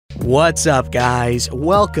What's up, guys?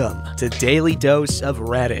 Welcome to Daily Dose of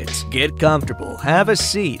Reddit. Get comfortable, have a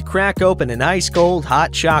seat, crack open an ice-cold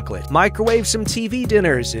hot chocolate, microwave some TV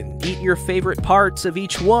dinners, and eat your favorite parts of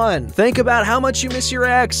each one. Think about how much you miss your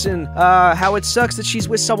ex and, how it sucks that she's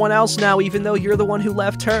with someone else now even though you're the one who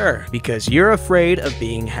left her, because you're afraid of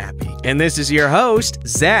being happy. And this is your host,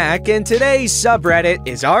 Zach, and today's subreddit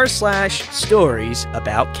is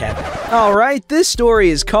r/StoriesAboutKevin. Alright, this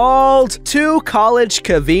story is called 2 College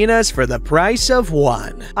Kevinas for the Price of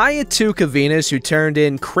 1. I had 2 Kevinas who turned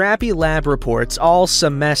in crappy lab reports all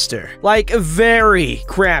semester. Like, very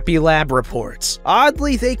crappy lab reports.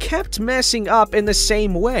 Oddly, they kept messing up in the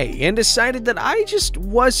same way and decided that I just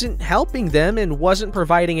wasn't helping them and wasn't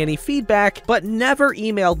providing any feedback, but never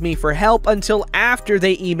emailed me for help until after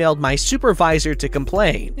they emailed my supervisor to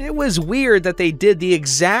complain. It was weird that they did the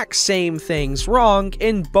exact same things wrong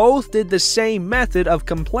and both did the same method of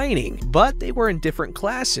complaining, but they were in different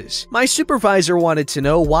classes. My supervisor wanted to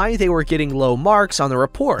know why they were getting low marks on the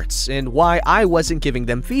reports and why I wasn't giving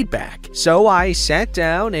them feedback. So I sat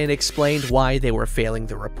down and explained why they were failing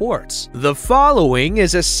the reports. The following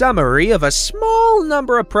is a summary of a small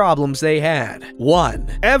number of problems they had. 1.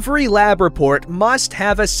 Every lab report must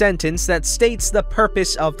have a sentence that states the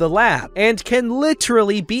purpose of the lab and can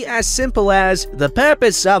literally be as simple as, "The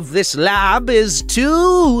purpose of this lab is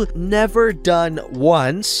to..." Never done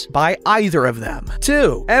once by either of them.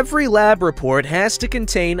 2. Every lab report has to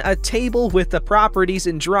contain a table with the properties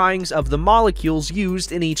and drawings of the molecules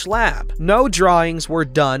used in each lab. No drawings were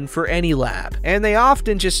done for any lab, and they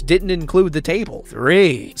often just didn't include the table.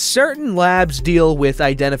 3. Certain labs deal with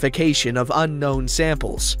identification of unknown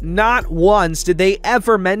samples. Not once did they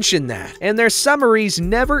ever mention that, and their summaries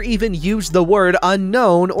never even used the word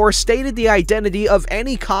unknown or stated the identity of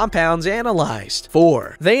any compounds analyzed.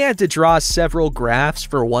 4. They had to draw several graphs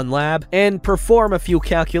for one lab and perform a few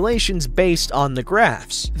calculations based on the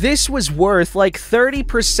graphs. This was worth like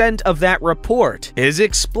 30% of that report, is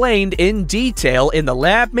explained in detail in the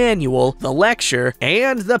lab manual, the lecture,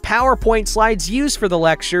 and the PowerPoint slides used for the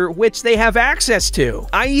lecture, which they have access to.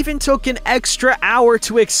 I even took an extra hour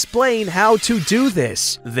to explain how to do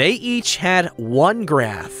this. They each had 1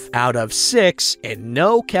 graph out of 6 and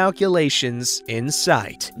no calculations in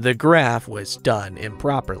sight. The graph was done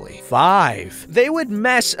improperly. 5. They would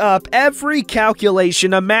mess up every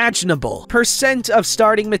calculation imaginable. Percent of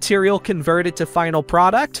starting material converted to final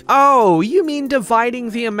product? Oh, you mean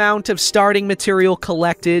dividing the amount of starting material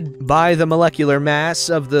collected by the molecular mass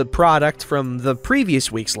of the product from the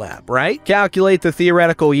previous week's lab, right? Calculate the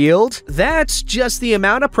theoretical yield? That's just the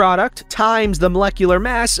amount of product times the molecular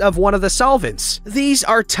mass of one of the solvents. These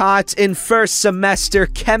are taught in first semester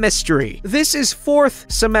chemistry. This is 4th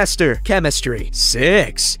semester chemistry.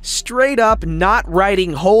 6. Straight up not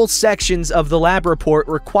writing whole sections of the lab report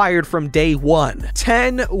required from day 1.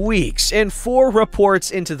 10 weeks and 4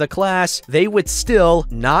 reports into the class, they would still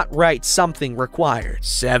not write something required.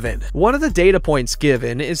 7. One of the data points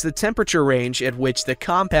given is the temperature range at which the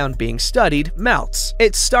compound being studied melts.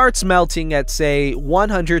 It starts melting at, say,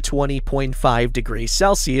 120.5 degrees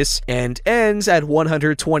Celsius and ends at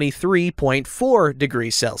 123.4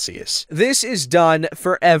 degrees Celsius. This is done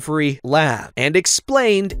for every lab and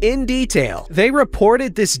explained in detail. They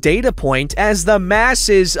reported this data point as the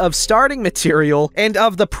masses of starting material and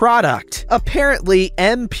of the product. Apparently,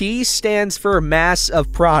 MP stands for mass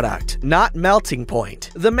of product, not melting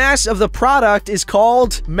point. The mass of the product is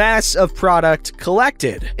called mass of product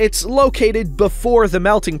collected. It's located before the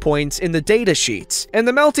melting points in the data sheets, and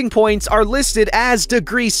the melting points are listed as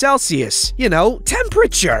degrees Celsius. You know,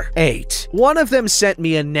 temperature. 8. One of them sent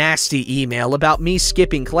me a nasty email about me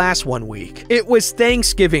skipping class one week. It was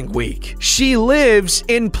Thanksgiving week. She lives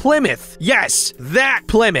in Plymouth. Yes, that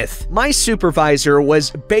Plymouth. My supervisor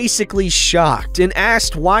was basically shocked and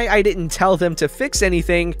asked why I didn't tell them to fix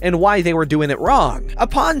anything and why they were doing it wrong.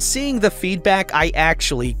 Upon seeing the feedback I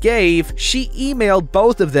actually gave, she emailed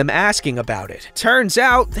both of them asking about it. Turns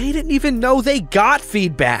out they didn't even know they got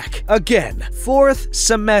feedback. Again, 4th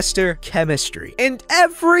semester chemistry. And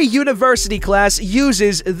every university class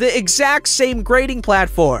uses the exact same grading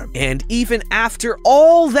platform. And even after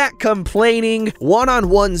all that complaining,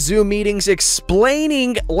 one-on-one Zoom meetings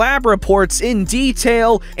explaining lab reports in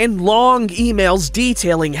detail, and long emails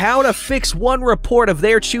detailing how to fix one report of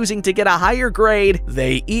their choosing to get a higher grade,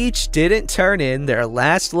 they each didn't turn in their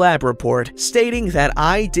last lab report, stating that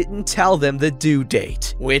I didn't tell them the due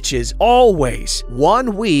date, which is always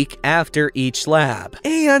 1 week after each lab.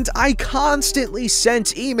 And I constantly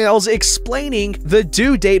sent emails explaining the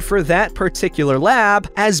due date for that particular lab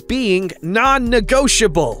as being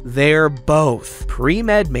non-negotiable. They're both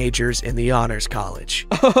pre-med majors in the honors college.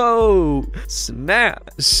 Oh, snap.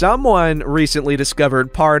 Someone recently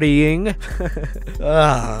discovered partying.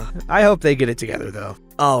 I hope they get it together, though.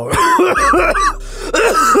 Oh.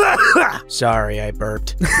 Sorry, I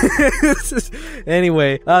burped.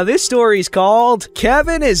 Anyway, this story's called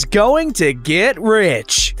Kevin is Going to Get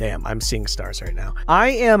Rich. Damn, I'm seeing stars right now. I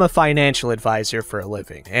am a financial advisor for a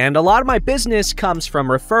living, and a lot of my business comes from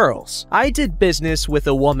referrals. I did business with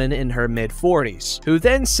a woman in her mid-40s, who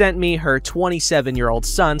then sent me her 27-year-old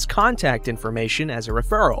son's contact information as a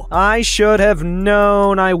referral. I should have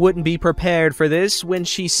known I wouldn't be prepared for this when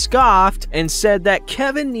she scoffed and said that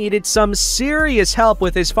Kevin needed some serious help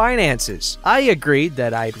with his finances. I agreed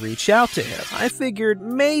that I'd reach out to him. I figured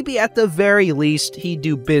maybe at the very least he'd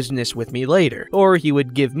do business with me later, or he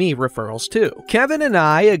would give me referrals too. Kevin and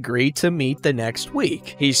I agreed to meet the next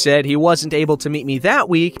week. He said he wasn't able to meet me that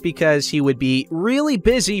week because he would be really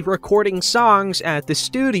busy recording songs at the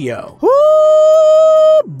studio. Woo!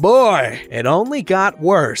 Boy, it only got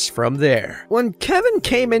worse from there. When Kevin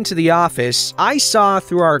came into the office, I saw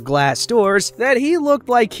through our glass doors that he looked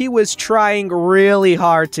like he was trying really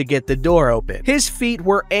hard to get the door open. His feet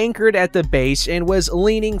were anchored at the base and was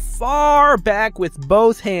leaning far back with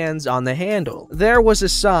both hands on the handle. There was a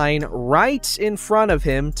sign right in front of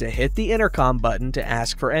him to hit the intercom button to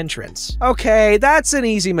ask for entrance. Okay, that's an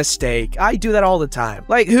easy mistake. I do that all the time.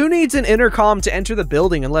 Like, who needs an intercom to enter the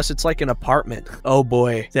building unless it's like an apartment? Oh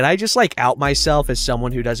boy. Did I just like out myself as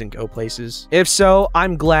someone who doesn't go places? If so,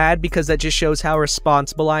 I'm glad because that just shows how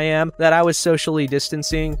responsible I am that I was socially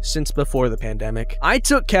distancing since before the pandemic. I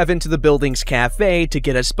took Kevin to the building's cafe to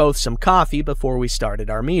get us both some coffee before we started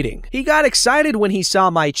our meeting. He got excited when he saw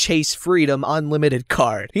my Chase Freedom Unlimited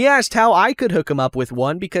card. He asked how I could hook him up with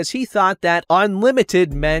one because he thought that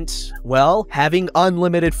unlimited meant, well, having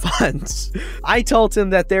unlimited funds. I told him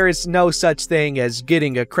that there is no such thing as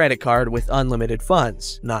getting a credit card with unlimited funds.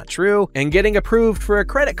 Not true, and getting approved for a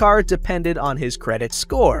credit card depended on his credit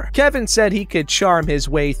score. Kevin said he could charm his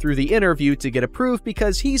way through the interview to get approved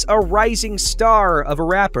because he's a rising star of a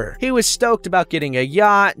rapper. He was stoked about getting a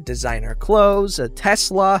yacht, designer clothes, a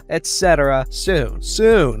Tesla, etc.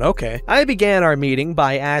 Soon, okay. I began our meeting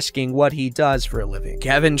by asking what he does for a living.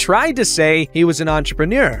 Kevin tried to say he was an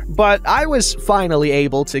entrepreneur, but I was finally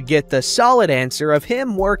able to get the solid answer of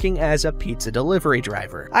him working as a pizza delivery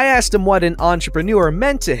driver. I asked him what an entrepreneur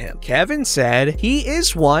meant to him. Kevin said he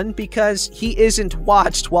is one because he isn't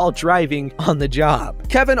watched while driving on the job.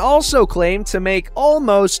 Kevin also claimed to make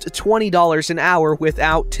almost $20 an hour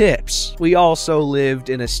without tips. We also lived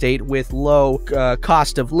in a state with low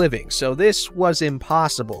cost of living, so this was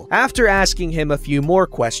impossible. After asking him a few more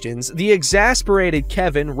questions, the exasperated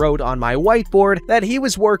Kevin wrote on my whiteboard that he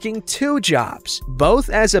was working 2 jobs, both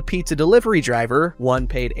as a pizza delivery driver. One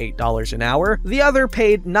paid $8 an hour, the other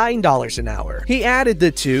paid $9 an hour. He added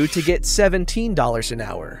the two to get $17 an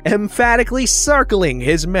hour, emphatically circling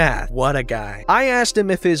his math. What a guy. I asked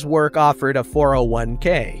him if his work offered a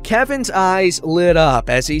 401k. Kevin's eyes lit up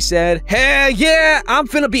as he said, "Hell yeah, I'm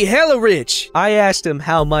finna be hella rich." I asked him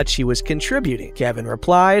how much he was contributing. Kevin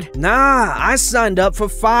replied, "Nah, I signed up for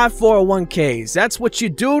 5 401ks. That's what you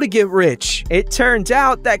do to get rich." It turned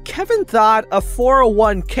out that Kevin thought a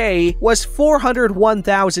 401k was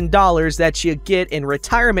 $401,000 that you get in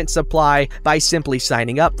retirement supply by simply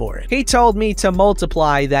signing up for it. He told me to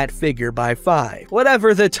multiply that figure by 5.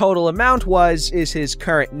 Whatever the total amount was is his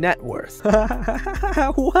current net worth.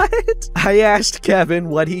 What? I asked Kevin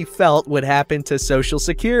what he felt would happen to Social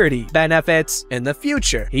Security benefits in the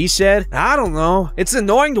future. He said, "I don't know. It's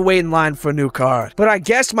annoying to wait in line for a new card, but I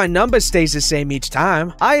guess my number stays the same each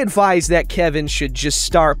time." I advised that Kevin should just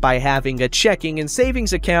start by having a checking and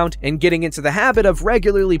savings account and getting into the habit of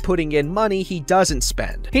regularly putting in money he doesn't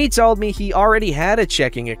spend. He told me he already had a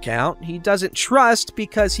checking account he doesn't trust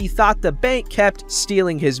because he thought the bank kept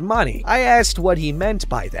stealing his money. I asked what he meant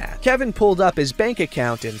by that. Kevin pulled up his bank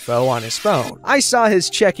account info on his phone. I saw his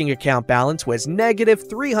checking account balance was negative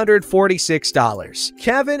 $346.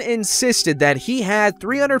 Kevin insisted that he had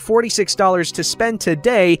 $346 to spend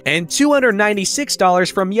today and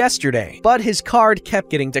 $296 from yesterday, but his card kept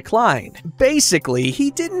getting declined. Basically,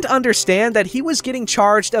 he didn't understand that he was getting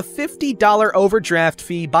charged a $50 overdraft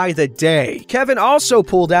fee by the day. Kevin also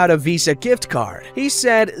pulled out a Visa gift card. He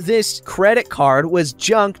said this credit card was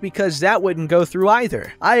junk because that wouldn't go through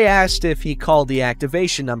either. I asked if he called the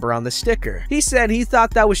activation number on the sticker. He said he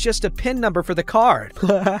thought that was just a PIN number for the card.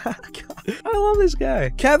 I love this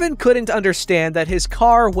guy. Kevin couldn't understand that his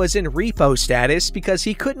car was in repo status because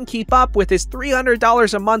he couldn't keep up with his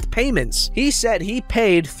 $300 a month payments. He said he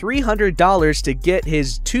paid $300 to get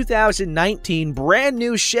his 2019 brand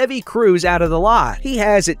new Chevy Cruze out of the lot. He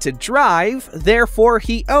has it to drive, therefore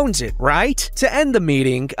he owns it, right? To end the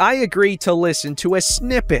meeting, I agreed to listen to a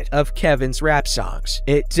snippet of Kevin's rap songs.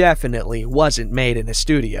 It definitely wasn't made in a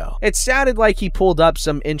studio. It sounded like he pulled up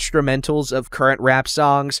some instrumentals of current rap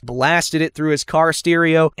songs, blasted it through his car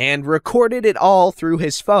stereo, and recorded it all through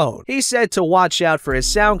his phone. He said to watch out for his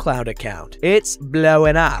SoundCloud account. It's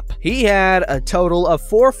blowing up. He had a total of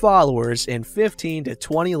 4 followers and 15 to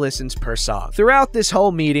 20 listens per song. Throughout this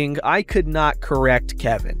whole meeting, I could not correct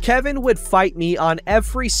Kevin. Kevin would fight me on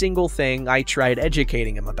every single thing I tried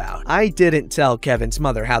educating him about. I didn't tell Kevin's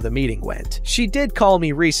mother how the meeting went. She did call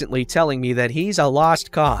me recently telling me that he's a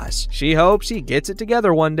lost cause. She hopes he gets it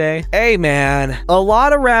together one day. Hey man, a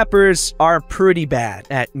lot of rappers are pretty bad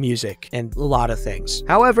at music and a lot of things.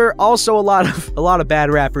 However, also a lot of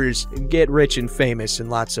bad rappers get rich and famous and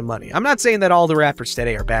lots of money. I'm not saying that all the rappers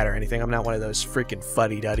today are bad or anything. I'm not one of those freaking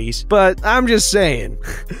fuddy-duddies, but I'm just saying.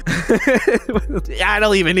 I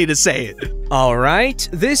don't even need to say it. Alright,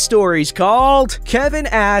 this story's called Kevin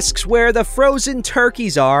Asks Where the Frozen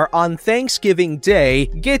Turkeys Are on Thanksgiving Day,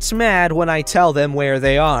 Gets Mad When I Tell Them Where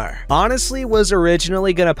They Are. Honestly, was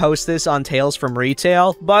originally gonna post this on Tales from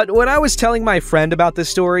Retail, but when I was telling my friend about the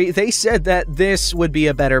story, they said that this would be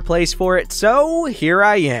a better place for it, so here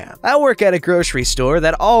I am. I work at a grocery store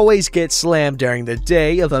that always gets slammed during the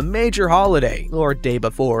day of a major holiday, or day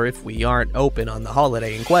before if we aren't open on the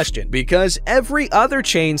holiday in question, because every other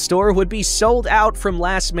chain store would be sold out from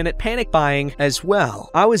last-minute panic buying as well.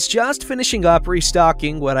 I was just finishing up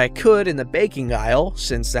restocking what I could in the baking aisle,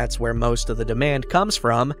 since that's where most of the demand comes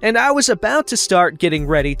from, and I was about to start getting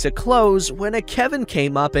ready to close when a Kevin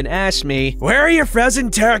came up and asked me, "Where are your frozen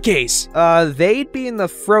turkeys?" They'd be in the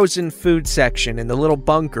frozen food section in the little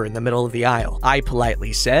bunker in the middle of the aisle, I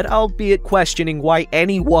politely said, albeit questioning why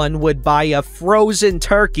anyone would buy a frozen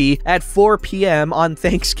turkey at 4 p.m. on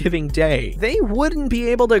Thanksgiving Day. They wouldn't be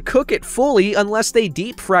able to cook it fully unless they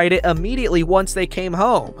deep fried it immediately once they came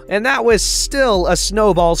home, and that was still a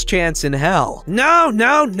snowball's chance in hell.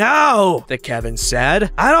 "No, the Kevin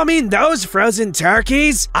said. "I don't mean those frozen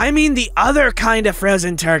turkeys. I mean the other kind of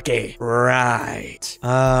frozen turkey." "Right.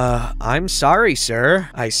 I'm sorry, sir,"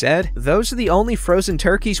 I said. "Those are the only frozen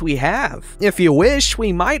turkeys we have. If you wish,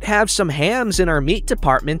 we might have some hams in our meat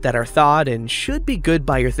department that are thawed and should be good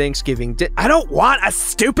by your Thanksgiving dinner." "I don't want a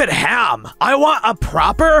stupid ham. I want a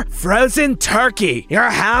proper frozen turkey. Your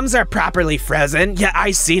hams are properly frozen, yet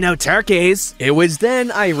I see no turkeys." It was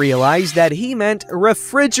then I realized that he meant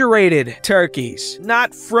refrigerated turkeys,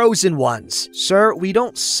 not frozen ones. "Sir, we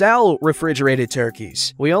don't sell refrigerated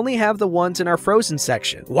turkeys. We only have the ones in our frozen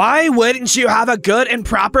section." "Why wouldn't you have a good and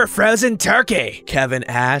proper frozen turkey?" Kevin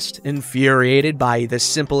asked, infuriated by the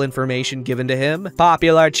simple information given to him.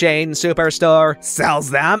 "Popular chain superstore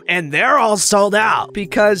sells them, and they're all sold out."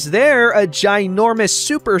 "Because they're a ginormous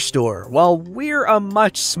superstore, while we're a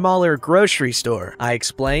much smaller grocery store," I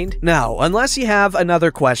explained. "Now, unless you have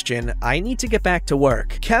another question, I need to get back to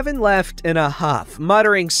work." Kevin left in a huff,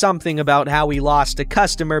 muttering something about how he lost a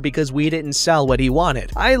customer because we didn't sell what he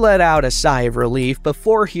wanted. I let out a sigh of relief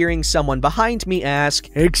before hearing someone behind me ask,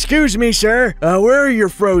 "Excuse me, sir, where are your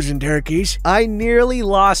frozen turkeys?" I nearly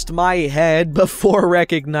lost my head before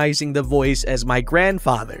recognizing the voice as my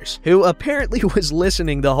grandfather's, who apparently was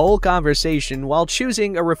listening the whole conversation while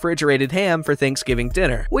choosing a refrigerated ham for Thanksgiving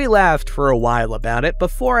dinner. We laughed for a while about it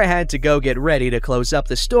before I had to go get ready to close up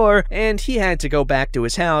the store, and he had to go back to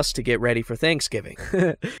his house to get ready for Thanksgiving.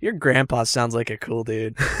 Your grandpa sounds like a cool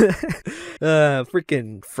dude.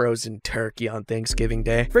 Freaking frozen turkey on Thanksgiving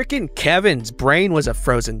Day. Freaking Kevin's brain was a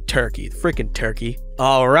frozen turkey. Freaking turkey.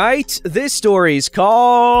 Alright, this story's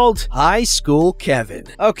called High School Kevin.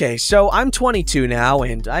 Okay, so I'm 22 now,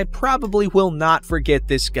 and I probably will not forget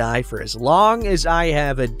this guy for as long as I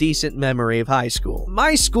have a decent memory of high school.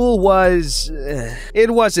 My school was... it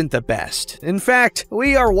wasn't the best. In fact,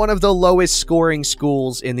 we are one of the lowest scoring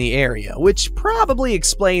schools in the area, which probably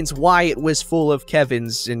explains why it was full of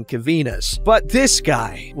Kevins and Kevinas. But this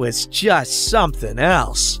guy was just something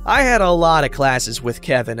else. I had a lot of classes with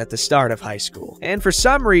Kevin at the start of high school, and for for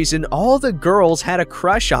some reason, all the girls had a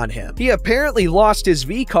crush on him. He apparently lost his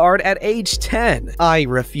V-card at age 10. I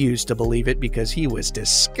refuse to believe it because he was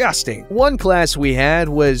disgusting. One class we had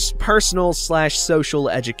was personal/social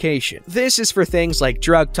education. This is for things like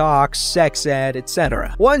drug talks, sex ed,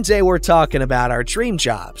 etc. One day we're talking about our dream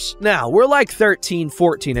jobs. Now, we're like 13,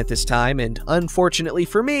 14 at this time, and unfortunately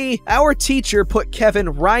for me, our teacher put Kevin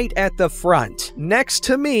right at the front, next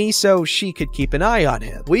to me so she could keep an eye on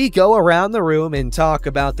him. We go around the room and talk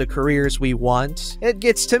about the careers we want. It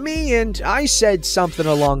gets to me and I said something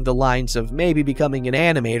along the lines of maybe becoming an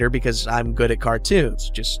animator because I'm good at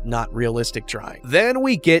cartoons, just not realistic trying. Then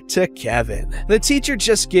we get to Kevin. The teacher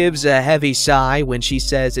just gives a heavy sigh when she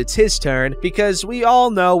says it's his turn because we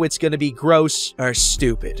all know it's gonna be gross or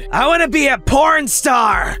stupid. "I wanna be a porn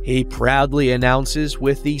star," he proudly announces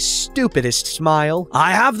with the stupidest smile.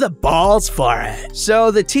 "I have the balls for it."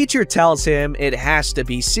 So the teacher tells him it has to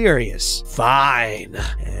be serious. Fine.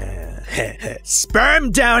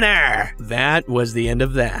 Sperm donor! That was the end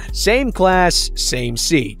of that. Same class, same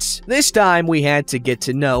seats. This time we had to get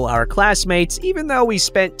to know our classmates even though we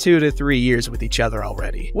spent 2 to 3 years with each other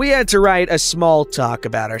already. We had to write a small talk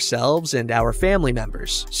about ourselves and our family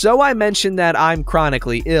members. So I mentioned that I'm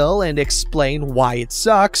chronically ill and explain why it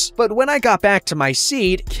sucks, but when I got back to my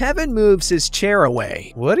seat, Kevin moves his chair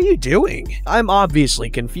away. What are you doing? I'm obviously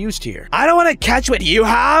confused here. "I don't want to catch what you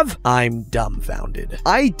have!" I'm dumbfounded.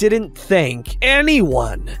 I didn't think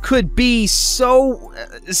anyone could be so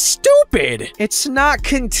stupid. It's not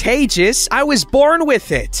contagious. I was born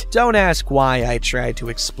with it. Don't ask why I tried to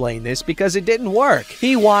explain this because it didn't work.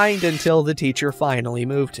 He whined until the teacher finally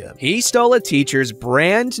moved him. He stole a teacher's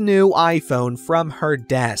brand new iPhone from her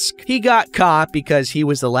desk. He got caught because he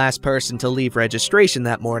was the last person to leave registration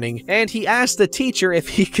that morning, and he asked the teacher if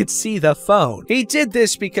he could see the phone. He did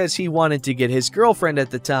this because he wanted to get his girlfriend at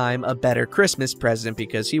the time a better Christmas present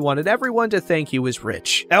because he wanted everyone to think he was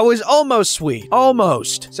rich. That was almost sweet.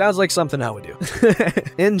 Almost. Sounds like something I would do.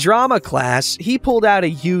 In drama class, he pulled out a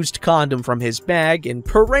used condom from his bag and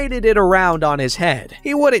paraded it around on his head.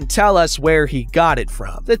 He wouldn't tell us where he got it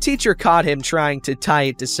from. The teacher caught him trying to tie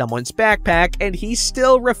it to someone's backpack, and he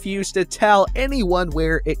still refused to tell anyone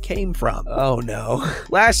where it came from. Oh no.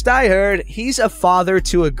 Last I heard, he's a father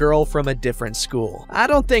to a girl from a different school. I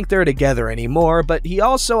don't think they're together anymore, but he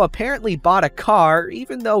also apparently bought a car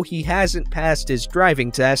even though he hasn't passed his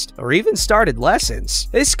driving test or even started lessons.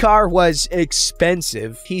 This car was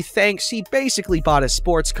expensive. He thinks he basically bought a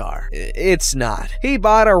sports car. It's not. He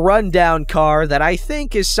bought a rundown car that I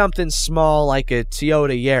think is something small like a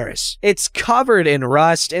Toyota Yaris. It's covered in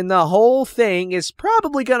rust and the whole thing is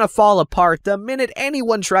probably gonna fall apart the minute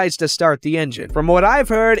anyone tries to start the engine. From what I've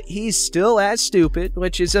heard, he's still as stupid,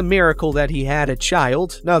 which is a miracle that he had a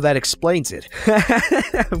child. No, that explains it.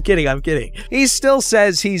 I'm kidding. He still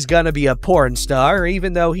says he's gonna be a porn star,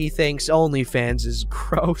 even though he thinks OnlyFans is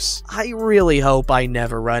gross. I really hope I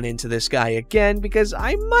never run into this guy again because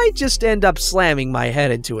I might just end up slamming my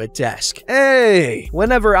head into a desk. Hey,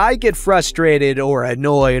 whenever I get frustrated or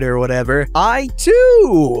annoyed or whatever, I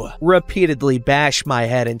too repeatedly bash my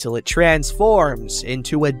head until it transforms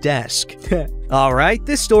into a desk. Alright,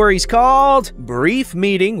 this story's called Brief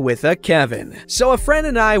Meeting with a Kevin. So a friend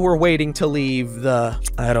and I were waiting to leave the...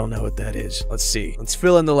 I don't know what that is. Let's see. Let's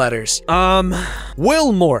fill in the letters.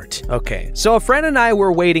 Wilmort. Okay, so a friend and I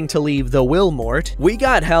were waiting to leave the Wilmort. We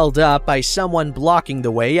got held up by someone blocking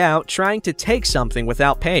the way out, trying to take something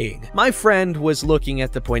without paying. My friend was looking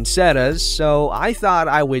at the poinsettias, so I thought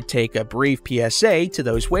I would take a brief PSA to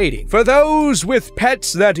those waiting. For those with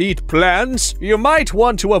pets that eat plants, you might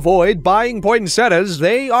want to avoid buying poinsettias.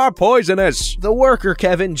 They are poisonous. The worker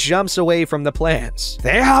Kevin jumps away from the plants.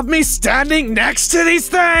 They have me standing next to these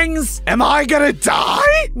things? Am I gonna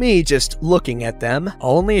die? Me just looking at them.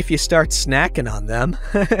 Only if you start snacking on them.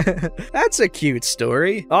 That's a cute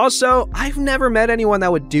story. Also, I've never met anyone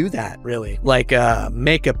that would do that, really. Like,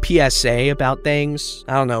 make a PSA about things.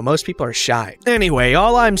 I don't know, most people are shy. Anyway,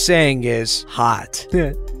 all I'm saying is hot.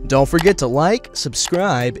 Don't forget to like,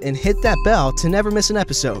 subscribe, and hit that bell to never miss an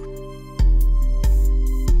episode.